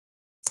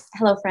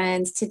Hello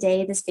friends,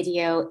 today this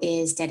video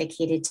is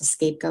dedicated to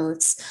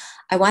scapegoats.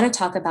 I want to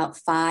talk about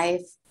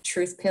 5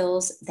 truth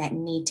pills that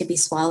need to be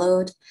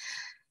swallowed.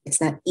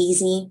 It's not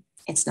easy,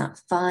 it's not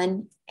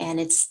fun, and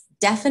it's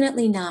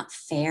definitely not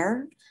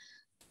fair.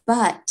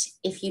 But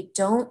if you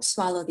don't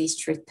swallow these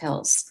truth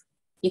pills,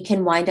 you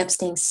can wind up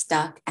staying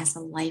stuck as a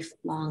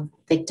lifelong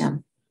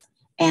victim.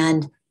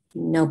 And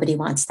nobody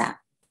wants that.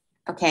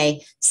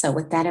 Okay, so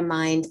with that in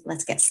mind,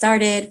 let's get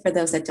started. For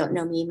those that don't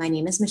know me, my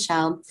name is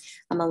Michele.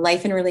 I'm a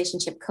life and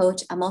relationship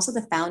coach. I'm also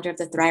the founder of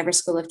the Thriver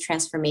School of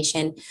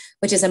Transformation,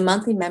 which is a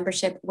monthly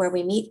membership where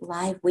we meet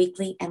live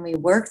weekly and we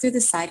work through the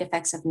side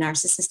effects of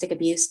narcissistic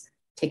abuse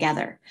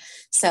together.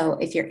 So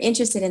if you're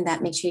interested in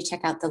that, make sure you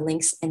check out the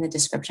links in the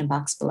description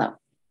box below.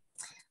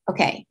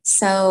 Okay,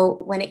 so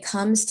when it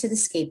comes to the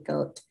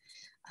scapegoat,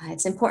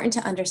 it's important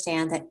to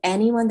understand that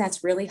anyone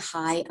that's really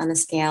high on the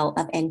scale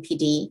of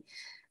NPD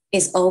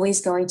is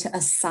always going to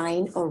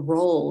assign a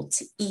role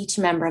to each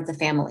member of the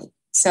family.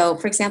 So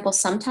for example,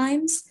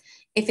 sometimes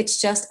if it's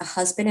just a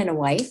husband and a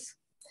wife,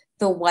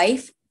 the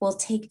wife will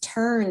take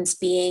turns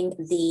being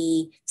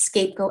the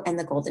scapegoat and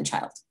the golden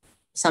child.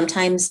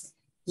 Sometimes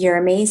you're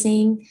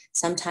amazing,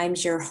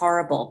 sometimes you're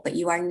horrible, but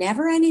you are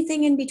never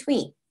anything in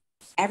between.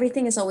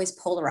 Everything is always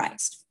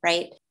polarized,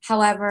 right?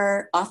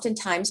 However,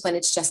 oftentimes when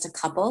it's just a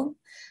couple,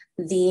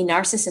 the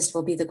narcissist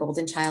will be the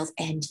golden child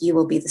and you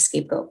will be the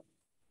scapegoat.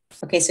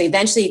 Okay, so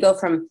eventually you go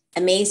from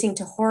amazing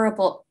to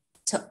horrible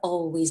to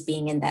always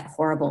being in that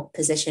horrible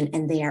position,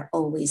 and they are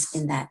always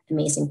in that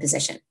amazing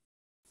position.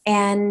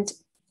 And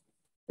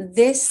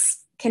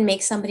this can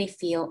make somebody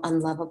feel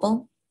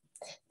unlovable.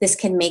 This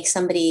can make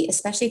somebody,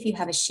 especially if you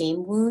have a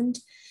shame wound,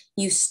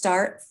 you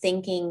start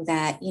thinking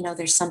that,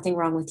 there's something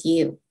wrong with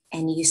you,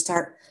 and you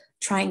start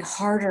trying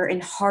harder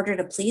and harder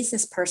to please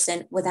this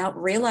person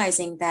without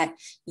realizing that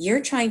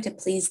you're trying to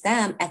please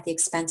them at the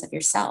expense of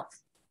yourself.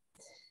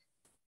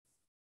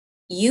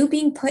 You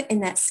being put in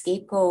that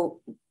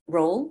scapegoat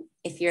role,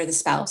 if you're the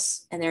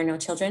spouse and there are no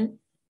children,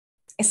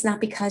 it's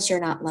not because you're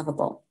not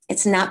lovable.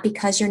 It's not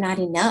because you're not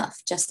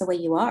enough just the way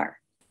you are.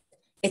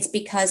 It's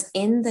because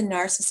in the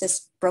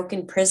narcissist's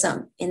broken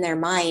prism in their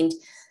mind,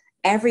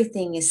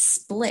 everything is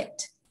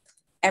split.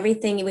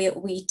 Everything,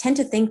 we tend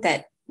to think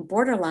that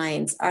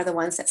borderlines are the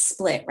ones that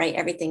split, right?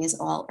 Everything is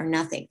all or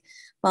nothing.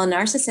 Well,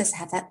 narcissists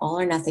have that all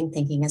or nothing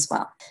thinking as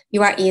well.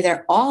 You are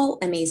either all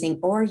amazing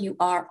or you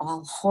are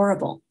all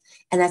horrible.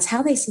 And that's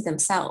how they see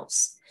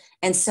themselves.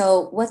 And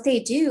so what they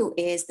do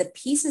is the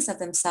pieces of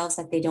themselves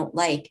that they don't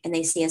like and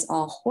they see as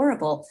all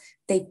horrible,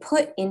 they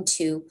put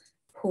into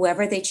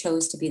whoever they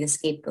chose to be the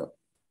scapegoat.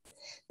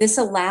 This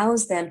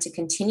allows them to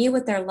continue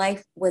with their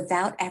life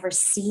without ever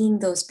seeing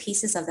those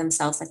pieces of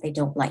themselves that they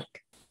don't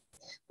like.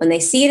 When they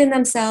see it in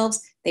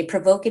themselves, they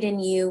provoke it in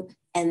you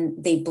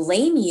and they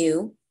blame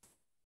you,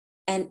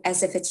 and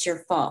as if it's your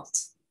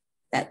fault.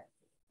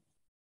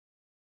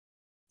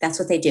 That's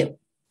what they do.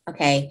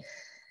 Okay.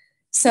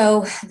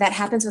 So that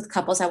happens with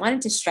couples. I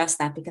wanted to stress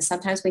that because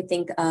sometimes we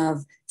think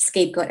of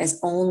scapegoat as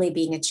only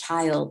being a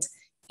child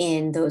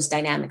in those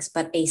dynamics,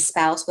 but a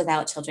spouse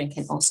without children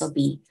can also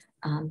be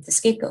the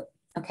scapegoat.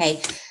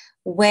 Okay.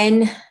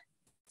 When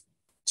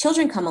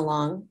children come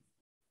along,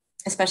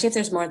 especially if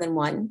there's more than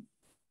one,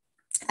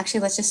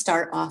 actually, let's just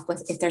start off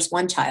with if there's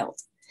one child.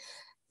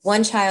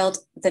 One child,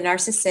 the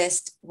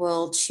narcissist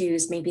will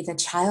choose maybe the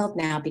child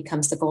now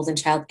becomes the golden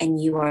child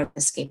and you are the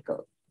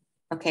scapegoat.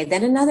 Okay,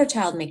 then another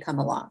child may come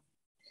along.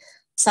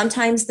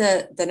 Sometimes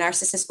the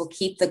narcissist will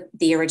keep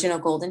the original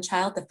golden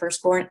child, the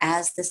firstborn,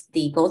 as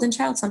the golden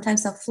child.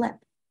 Sometimes they'll flip.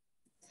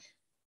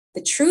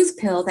 The truth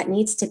pill that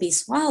needs to be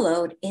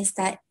swallowed is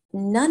that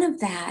none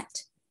of that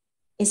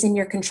is in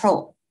your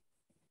control.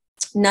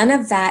 None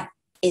of that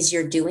is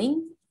your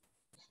doing,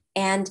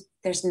 and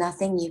there's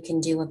nothing you can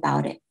do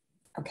about it.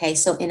 Okay,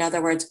 so in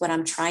other words, what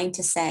I'm trying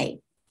to say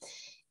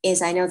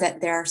is I know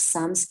that there are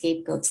some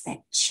scapegoats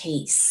that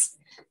chase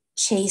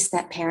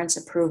that parent's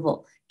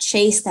approval,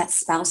 chase that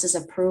spouse's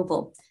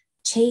approval,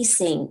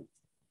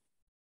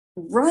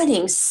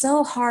 running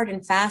so hard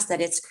and fast that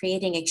it's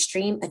creating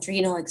extreme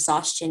adrenal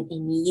exhaustion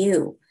in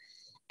you.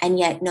 And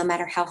yet, no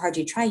matter how hard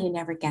you try, you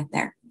never get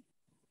there.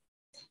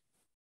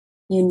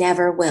 You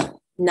never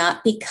will.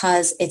 Not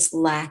because it's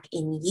lack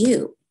in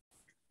you,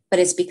 but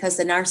it's because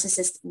the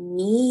narcissist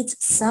needs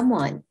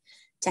someone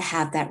to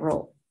have that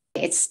role.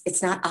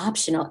 It's not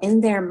optional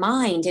in their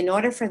mind. In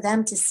order for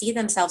them to see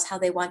themselves how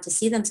they want to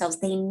see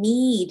themselves, they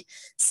need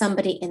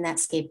somebody in that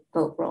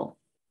scapegoat role.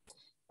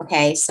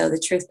 Okay, so the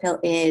truth pill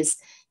is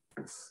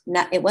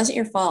it wasn't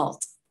your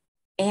fault,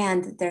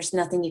 and there's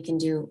nothing you can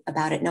do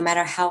about it, no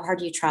matter how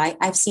hard you try.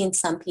 I've seen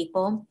some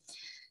people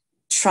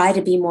try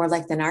to be more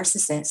like the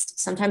narcissist.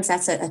 Sometimes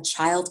that's a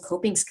child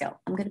coping skill.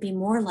 I'm going to be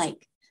more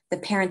like the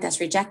parent that's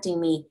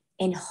rejecting me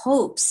in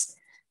hopes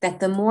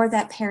that the more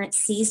that parent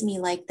sees me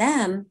like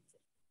them,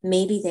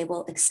 maybe they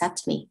will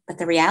accept me. But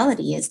the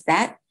reality is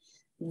that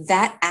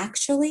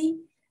actually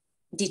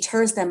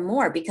deters them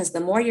more, because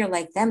the more you're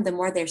like them, the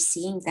more they're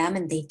seeing them,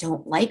 and they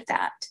don't like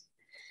that.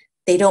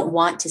 They don't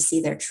want to see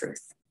their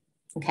truth.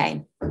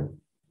 Okay.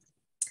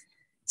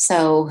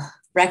 So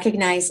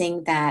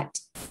recognizing that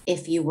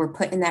if you were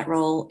put in that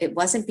role, it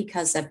wasn't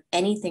because of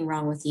anything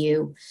wrong with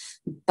you,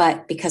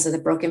 but because of the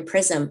broken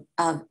prism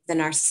of the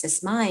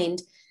narcissist's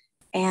mind.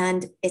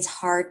 And it's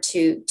hard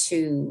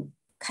to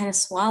kind of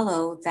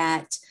swallow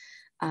that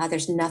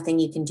there's nothing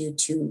you can do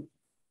to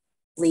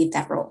leave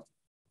that role.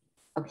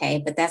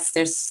 Okay, but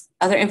there's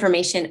other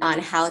information on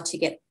how to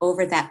get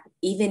over that,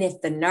 even if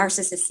the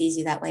narcissist sees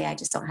you that way. I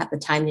just don't have the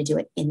time to do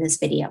it in this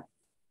video.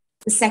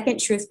 The second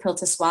truth pill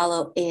to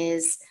swallow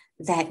is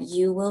that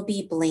you will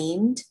be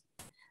blamed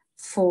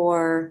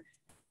for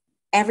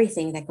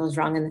everything that goes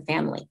wrong in the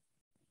family.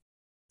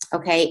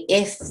 Okay,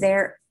 if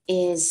there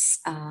is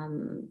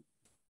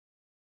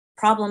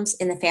problems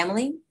in the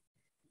family,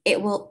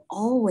 it will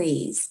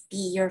always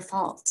be your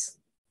fault.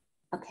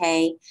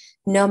 Okay,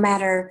 no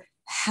matter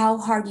how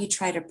hard you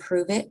try to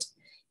prove it,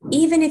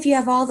 even if you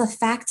have all the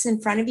facts in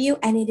front of you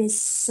and it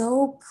is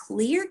so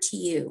clear to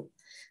you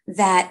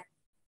that,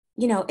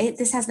 you know,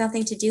 this has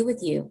nothing to do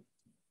with you.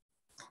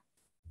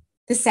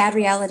 The sad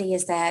reality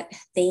is that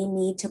they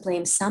need to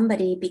blame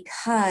somebody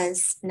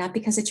because, not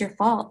because it's your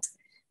fault,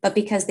 but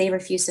because they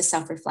refuse to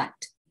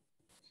self-reflect.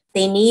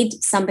 They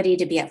need somebody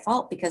to be at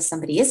fault because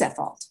somebody is at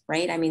fault,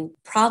 right? I mean,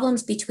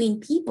 problems between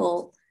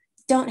people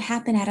don't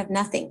happen out of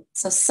nothing.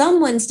 So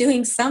someone's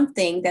doing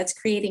something that's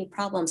creating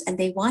problems and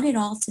they want it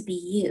all to be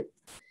you.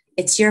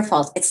 It's your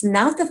fault. It's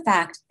not the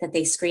fact that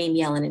they scream,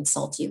 yell, and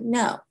insult you.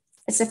 No,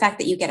 it's the fact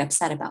that you get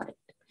upset about it.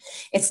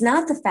 It's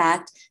not the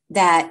fact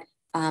that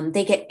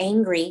they get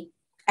angry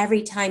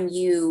every time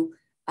you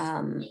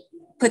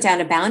put down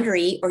a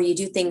boundary or you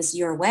do things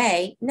your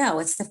way. No,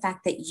 it's the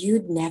fact that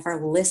you'd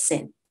never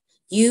listen.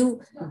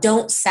 You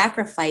don't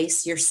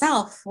sacrifice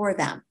yourself for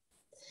them,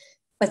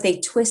 but they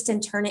twist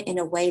and turn it in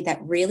a way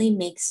that really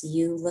makes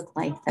you look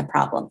like the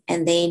problem.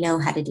 And they know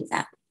how to do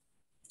that.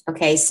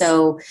 Okay,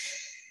 so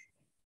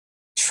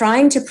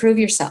trying to prove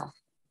yourself,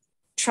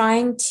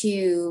 trying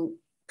to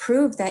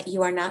prove that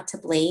you are not to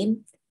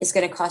blame is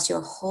going to cost you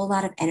a whole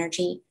lot of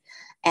energy,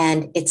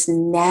 and it's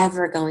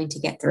never going to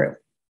get through.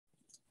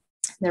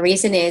 The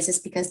reason is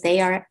because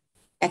they are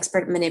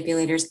expert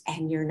manipulators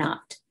and you're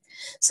not.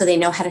 So they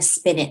know how to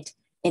spin it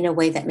in a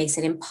way that makes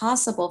it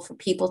impossible for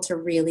people to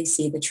really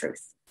see the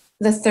truth.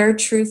 The third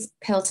truth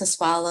pill to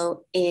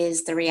swallow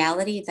is the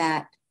reality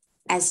that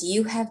as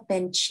you have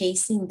been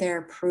chasing their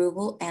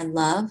approval and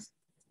love,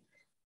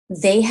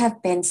 they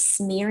have been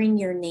smearing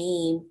your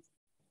name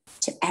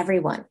to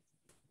everyone,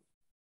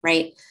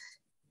 right?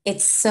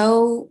 It's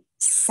so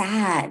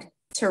sad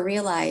to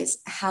realize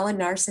how a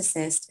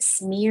narcissist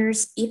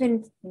smears,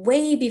 even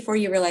way before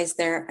you realize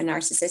they're a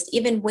narcissist,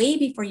 even way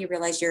before you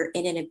realize you're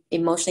in an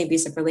emotionally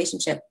abusive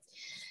relationship.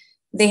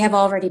 They have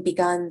already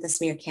begun the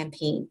smear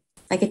campaign.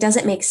 Like, it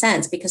doesn't make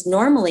sense because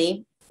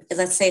normally,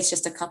 let's say it's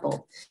just a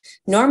couple.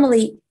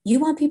 Normally, you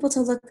want people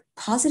to look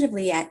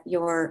positively at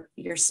your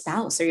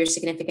spouse or your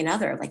significant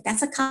other. Like,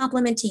 that's a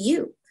compliment to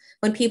you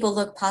when people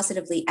look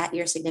positively at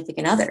your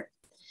significant other.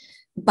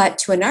 But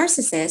to a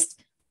narcissist,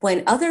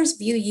 when others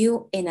view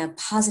you in a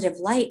positive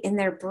light in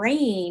their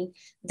brain,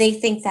 they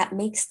think that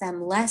makes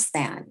them less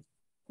than,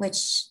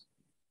 which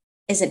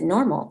isn't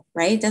normal,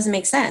 right? It doesn't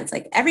make sense.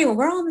 Like, everyone,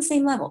 we're all on the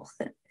same level.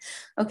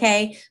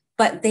 Okay.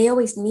 But they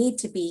always need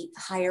to be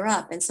higher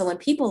up. And so when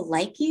people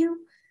like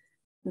you,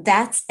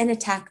 that's an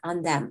attack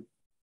on them.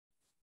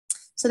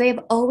 So they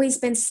have always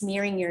been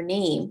smearing your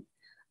name.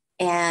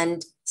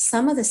 And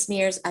some of the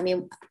smears, I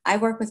mean, I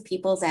work with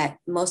people that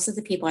most of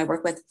the people I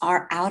work with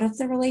are out of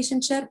the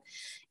relationship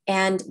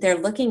and they're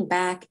looking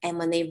back. And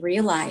when they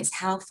realize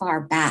how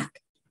far back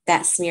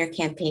that smear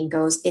campaign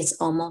goes, it's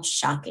almost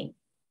shocking.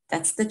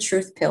 That's the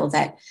truth pill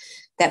that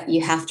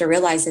you have to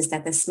realize, is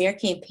that the smear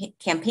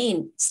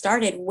campaign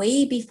started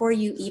way before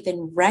you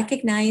even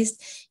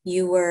recognized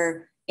you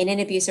were in an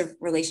abusive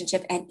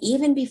relationship, and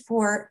even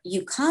before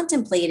you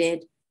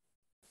contemplated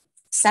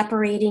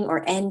separating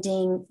or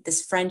ending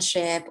this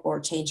friendship or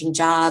changing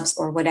jobs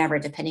or whatever,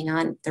 depending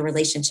on the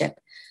relationship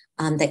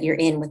that you're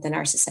in with the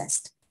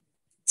narcissist.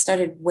 It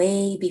started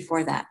way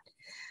before that.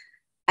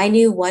 I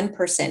knew one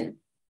person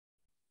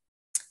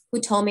who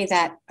told me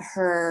that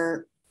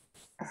her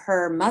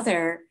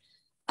mother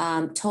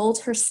told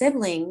her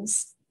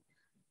siblings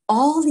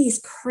all these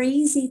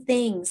crazy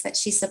things that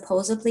she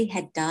supposedly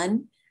had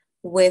done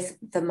with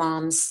the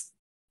mom's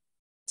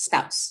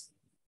spouse.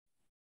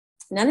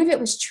 None of it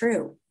was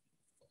true,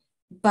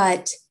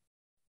 but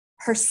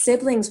her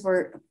siblings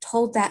were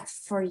told that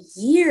for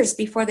years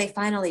before they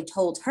finally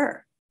told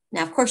her.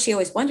 Now, of course, she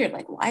always wondered,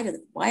 like,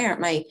 why aren't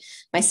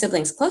my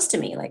siblings close to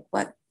me? Like,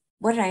 what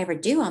did I ever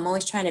do? I'm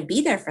always trying to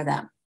be there for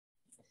them.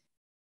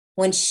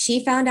 When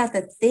she found out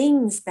the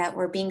things that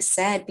were being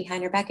said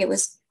behind her back, it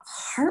was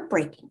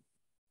heartbreaking.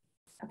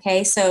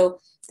 Okay, so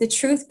the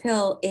truth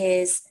pill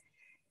is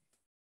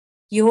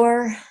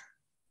your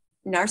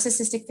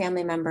narcissistic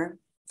family member,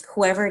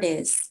 whoever it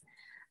is,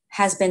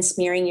 has been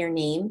smearing your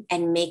name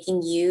and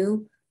making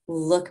you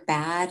look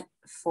bad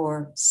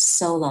for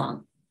so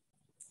long.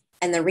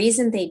 And the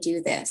reason they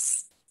do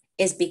this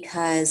is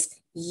because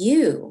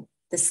you,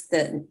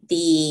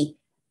 the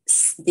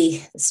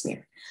the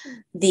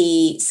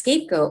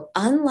scapegoat,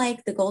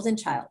 unlike the golden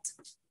child,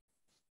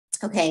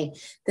 okay,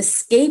 the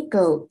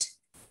scapegoat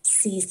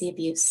sees the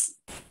abuse.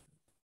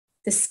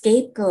 The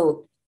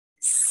scapegoat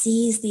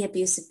sees the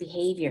abusive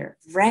behavior,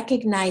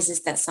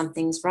 recognizes that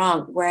something's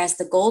wrong, whereas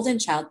the golden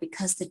child,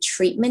 because the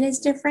treatment is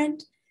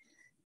different,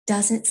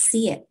 doesn't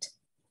see it.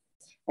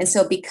 And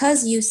so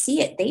because you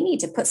see it, they need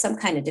to put some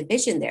kind of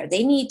division there.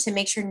 They need to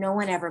make sure no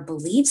one ever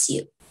believes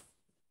you.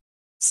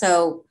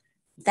 So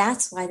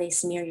that's why they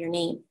smear your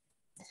name.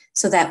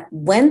 So that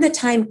when the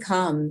time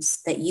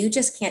comes that you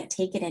just can't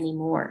take it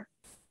anymore,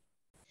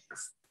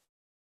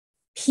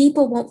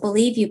 people won't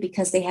believe you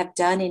because they have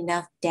done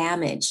enough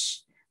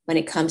damage when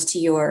it comes to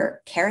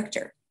your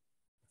character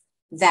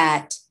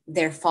that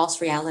their false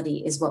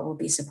reality is what will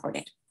be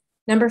supported.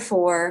 Number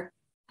 4,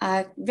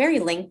 very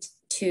linked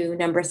to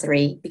number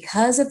 3,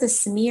 because of the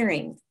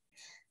smearing,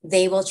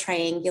 they will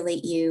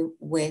triangulate you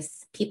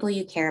with people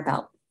you care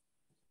about.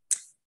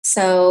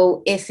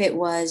 So if it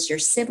was your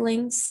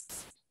siblings,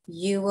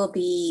 you will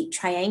be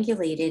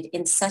triangulated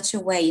in such a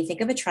way. You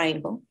think of a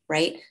triangle,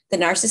 right? The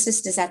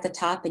narcissist is at the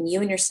top and you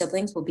and your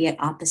siblings will be at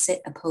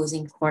opposite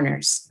opposing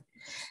corners.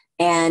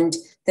 And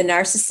the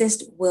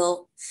narcissist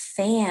will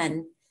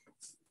fan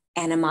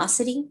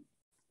animosity,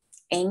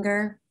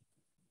 anger,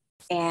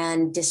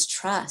 and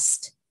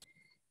distrust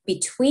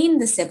between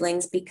the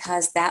siblings,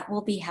 because that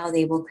will be how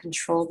they will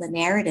control the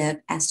narrative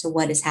as to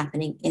what is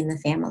happening in the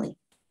family.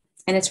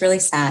 And it's really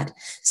sad.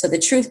 So the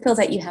truth pill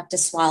that you have to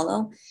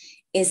swallow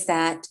is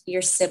that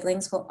your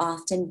siblings will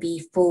often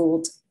be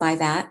fooled by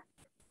that.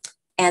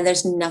 And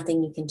there's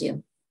nothing you can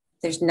do.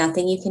 There's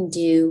nothing you can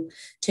do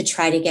to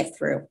try to get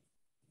through.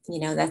 You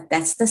know,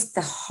 that's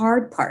the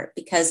hard part,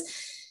 because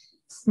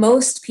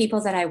most people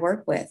that I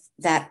work with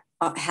that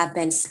have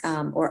been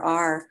or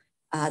are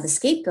the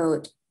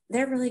scapegoat,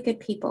 they're really good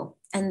people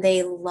and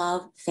they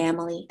love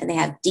family and they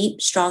have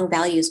deep, strong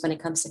values when it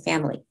comes to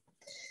family.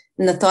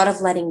 And the thought of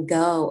letting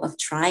go of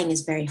trying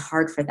is very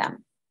hard for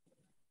them.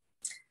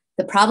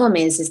 The problem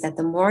is that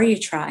the more you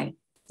try,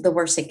 the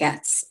worse it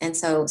gets. And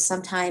so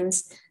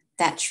sometimes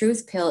that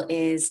truth pill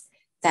is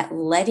that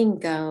letting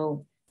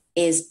go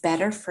is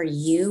better for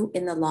you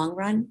in the long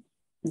run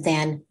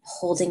than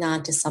holding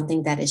on to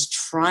something that is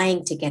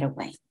trying to get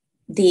away.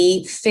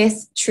 The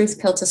 5th truth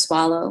pill to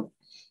swallow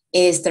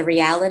is the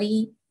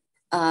reality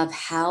of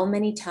how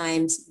many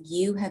times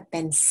you have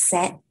been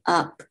set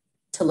up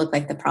to look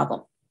like the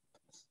problem.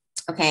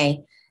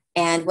 Okay.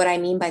 And what I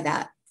mean by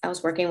that, I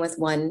was working with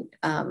one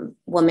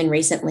woman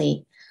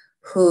recently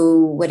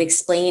who would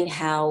explain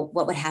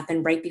what would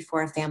happen right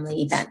before a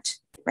family event,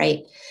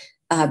 right?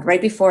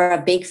 Right before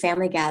a big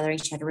family gathering.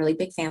 She had a really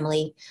big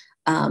family.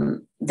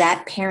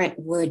 That parent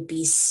would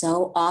be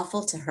so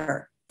awful to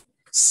her,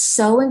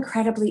 so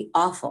incredibly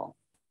awful.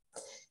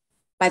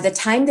 By the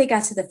time they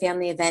got to the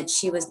family event,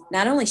 she was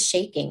not only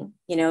shaking,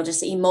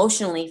 just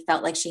emotionally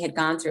felt like she had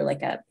gone through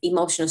like a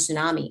emotional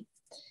tsunami,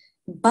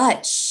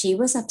 but she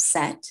was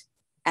upset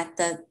at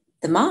the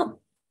mom.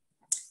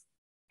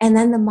 And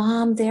then the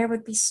mom there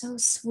would be so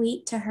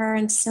sweet to her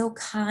and so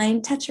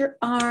kind, touch her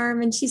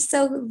arm, and she's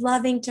so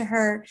loving to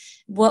her.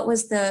 What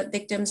was the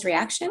victim's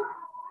reaction?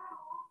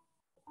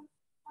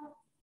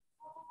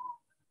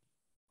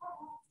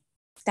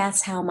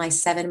 That's how my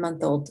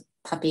 7-month-old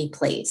puppy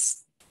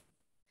plays.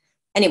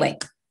 Anyway,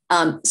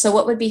 so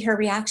what would be her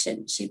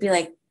reaction? She'd be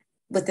like,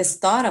 with this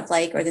thought of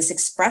like, or this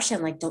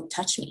expression like, don't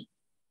touch me.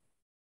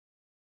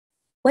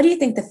 What do you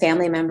think the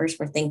family members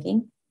were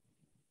thinking?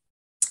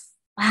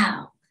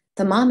 Wow,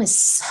 the mom is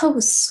so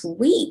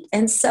sweet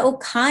and so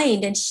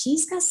kind, and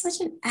she's got such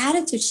an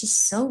attitude. She's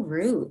so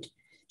rude.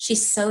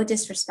 She's so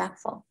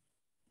disrespectful.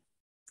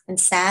 And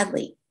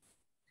sadly,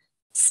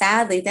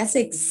 that's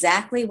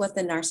exactly what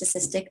the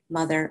narcissistic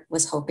mother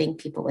was hoping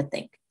people would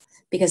think,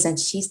 because then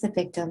she's the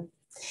victim.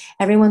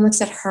 Everyone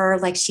looks at her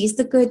like she's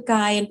the good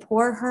guy and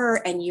poor her,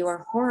 and you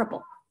are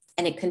horrible.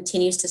 And it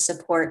continues to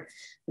support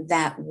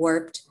that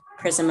warped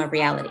prism of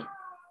reality.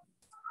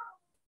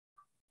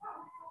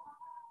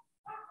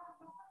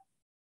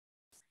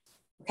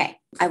 Okay,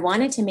 I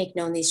wanted to make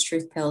known these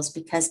truth pills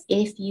because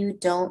if you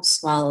don't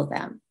swallow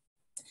them,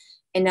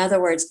 in other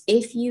words,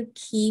 if you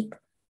keep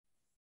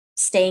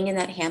staying in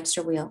that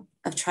hamster wheel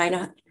of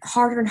trying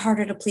harder and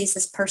harder to please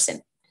this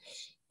person,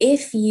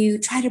 if you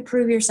try to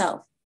prove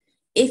yourself,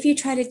 if you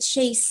try to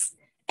chase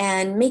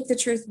and make the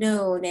truth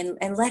known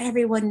and let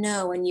everyone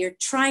know, and you're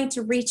trying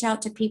to reach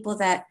out to people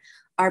that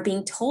are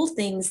being told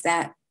things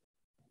that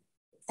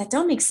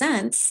don't make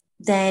sense,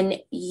 then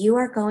you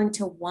are going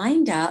to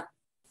wind up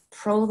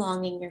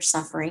prolonging your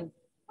suffering.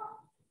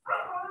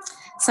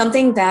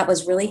 Something that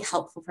was really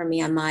helpful for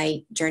me on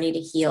my journey to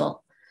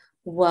heal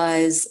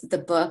was the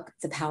book,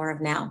 The Power of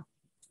Now.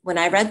 When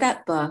I read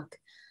that book,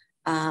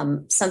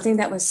 something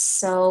that was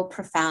so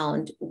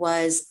profound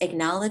was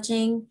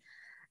acknowledging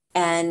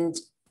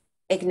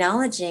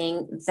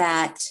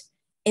that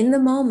in the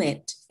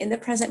moment, in the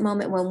present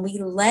moment, when we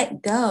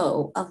let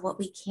go of what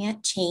we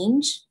can't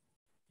change,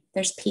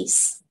 there's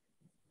peace.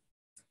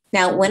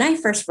 Now, when I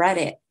first read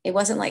it, it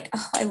wasn't like,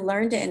 oh, I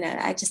learned it and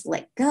I just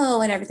let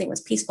go and everything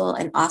was peaceful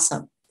and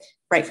awesome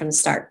right from the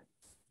start.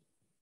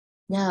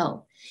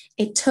 No,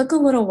 it took a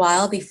little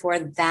while before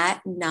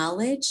that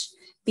knowledge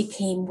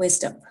became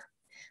wisdom.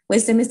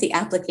 Wisdom is the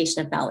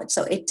application of knowledge.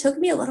 So it took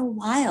me a little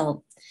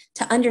while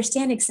to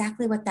understand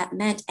exactly what that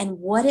meant and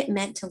what it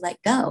meant to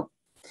let go.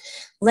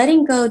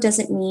 Letting go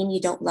doesn't mean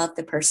you don't love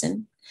the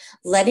person.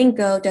 Letting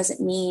go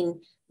doesn't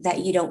mean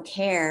that you don't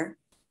care.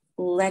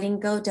 Letting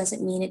go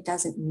doesn't mean it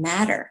doesn't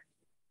matter.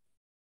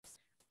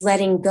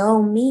 Letting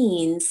go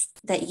means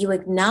that you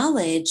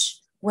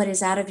acknowledge what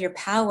is out of your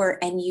power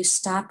and you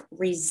stop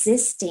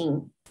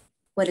resisting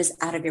what is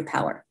out of your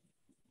power.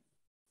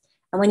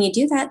 And when you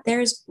do that,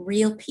 there's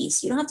real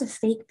peace. You don't have to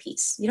fake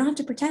peace. You don't have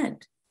to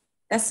pretend.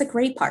 That's the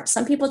great part.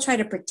 Some people try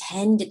to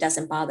pretend it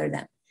doesn't bother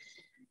them,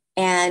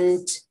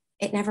 and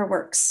it never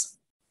works.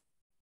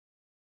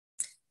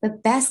 The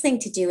best thing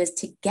to do is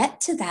to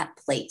get to that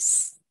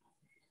place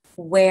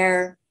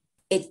where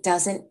it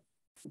doesn't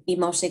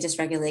emotionally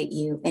dysregulate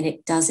you and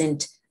it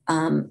doesn't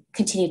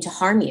continue to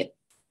harm you.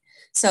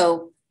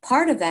 So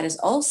part of that is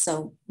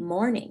also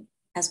mourning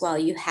as well.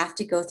 You have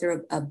to go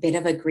through a bit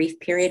of a grief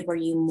period where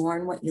you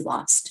mourn what you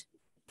lost.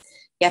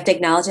 You have to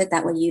acknowledge it.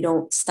 That way you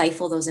don't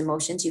stifle those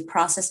emotions, you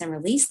process and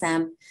release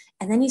them,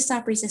 and then you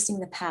stop resisting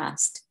the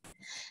past.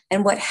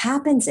 And what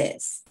happens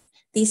is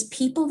these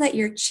people that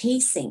you're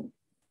chasing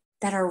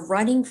that are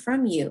running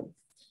from you,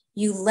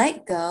 you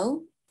let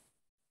go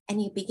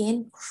and you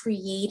begin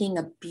creating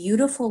a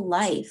beautiful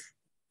life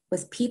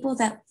with people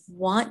that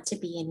want to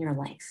be in your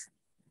life.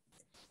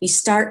 You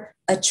start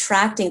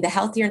attracting, the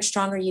healthier and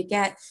stronger you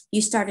get,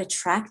 you start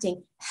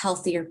attracting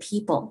healthier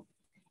people.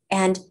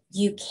 And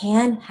you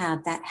can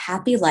have that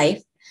happy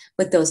life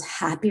with those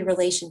happy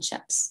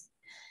relationships.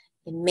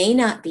 It may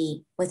not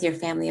be with your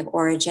family of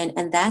origin,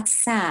 and that's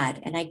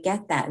sad. And I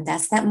get that. And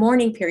that's that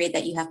mourning period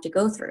that you have to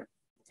go through.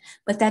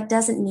 But that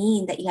doesn't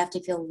mean that you have to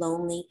feel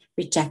lonely,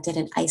 rejected,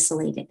 and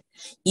isolated.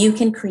 You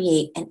can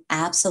create an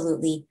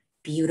absolutely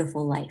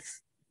beautiful life.